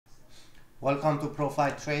Welcome to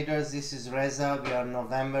Profile Traders. This is Reza. We are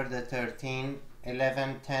November the 13th,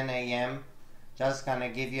 11:10 a.m. Just gonna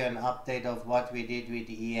give you an update of what we did with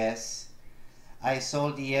ES. I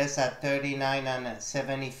sold ES at 39 and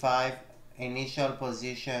 75 initial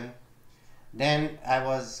position. Then I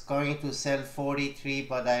was going to sell 43,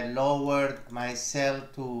 but I lowered my sell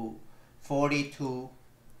to 42.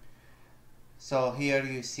 So here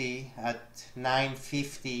you see at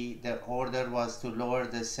 950 the order was to lower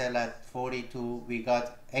the sell at 42. We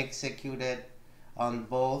got executed on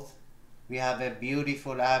both. We have a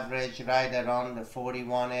beautiful average right around the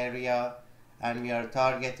 41 area, and we are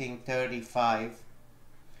targeting 35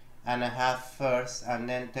 and a half first and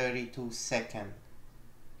then 32 second.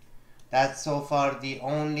 That's so far the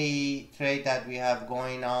only trade that we have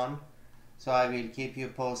going on, so I will keep you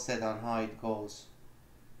posted on how it goes.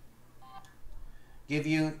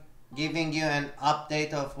 Giving you an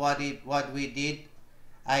update of what we did.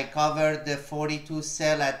 I covered the 42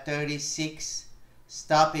 sell at 36.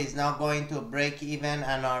 Stop is now going to break even,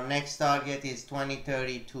 and our next target is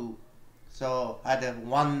 2032. So had a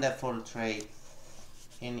wonderful trade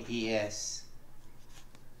in ES.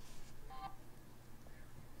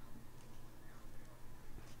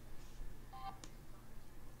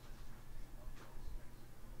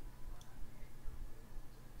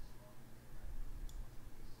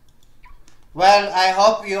 Well, I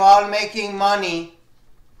hope you all making money.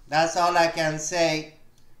 That's all I can say.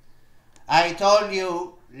 I told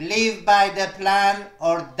you, live by the plan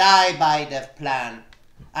or die by the plan,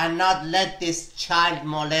 and not let these child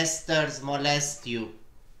molesters molest you.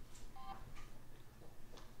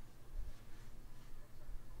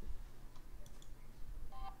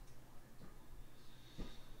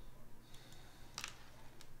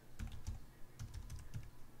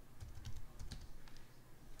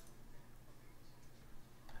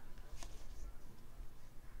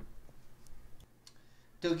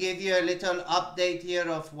 To give you a little update here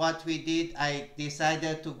of what we did, I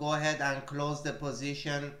decided to go ahead and close the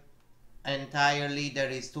position entirely.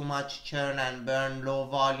 There is too much churn and burn. Low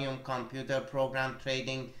volume computer program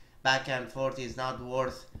trading back and forth is not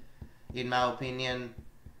worth, in my opinion,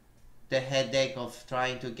 the headache of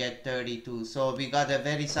trying to get 32. So we got a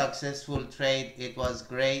very successful trade. It was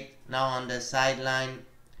great. Now on the sideline,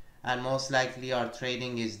 and most likely our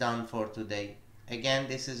trading is done for today. Again,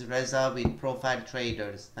 this is Reza with Profile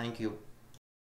Traders. Thank you.